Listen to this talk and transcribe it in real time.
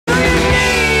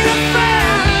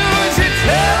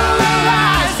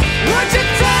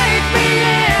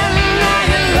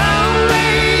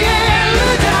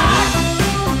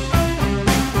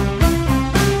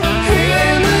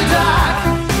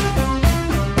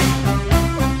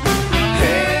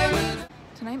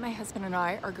and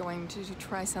I are going to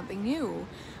try something new.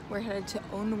 We're headed to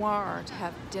Noir to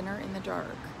have dinner in the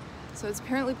dark. So it's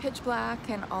apparently pitch black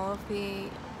and all of the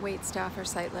wait staff are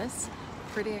sightless.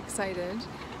 Pretty excited.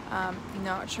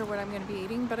 Not sure what I'm going to be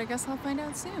eating, but I guess I'll find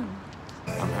out soon.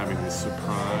 I'm having this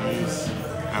surprise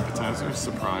appetizer,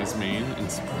 surprise main,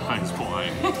 and surprise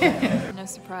wine. No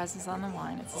surprises on the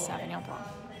wine, it's a Sauvignon Blanc.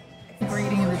 We're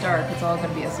eating in the dark, it's all going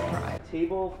to be a surprise.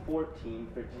 Table 14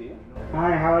 for 2.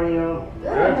 Hi, how are you? Good,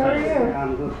 how are you?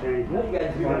 I'm good, thank you. How you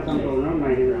guys doing? Welcome to Noir. My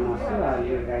name is Noir.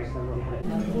 You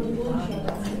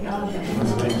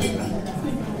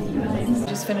guys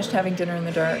Just finished having dinner in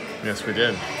the dark. Yes, we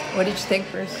did. What did you think,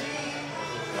 Bruce?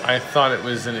 I thought it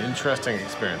was an interesting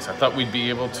experience. I thought we'd be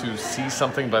able to see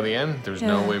something by the end. There's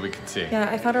no way we could see. Yeah,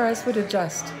 I thought our eyes would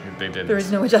adjust. They didn't. There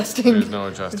is no adjusting. There's no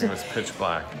adjusting. It was pitch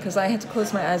black. Because I had to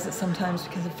close my eyes at some times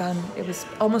because I found it was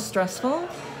almost stressful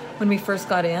when we first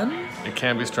got in. It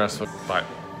can be stressful, but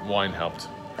wine helped.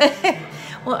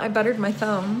 Well, I buttered my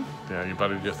thumb. Yeah, you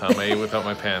buttered your thumb. I ate without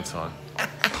my pants on.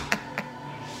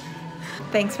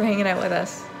 Thanks for hanging out with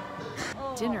us.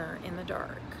 Dinner in the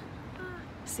dark.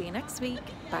 See you next week.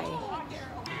 Bye.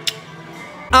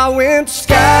 I went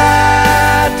skydiving,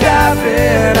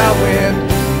 I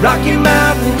went Rocky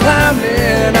Mountain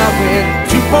climbing, I went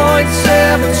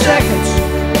 2.7 seconds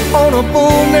on a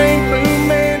bull named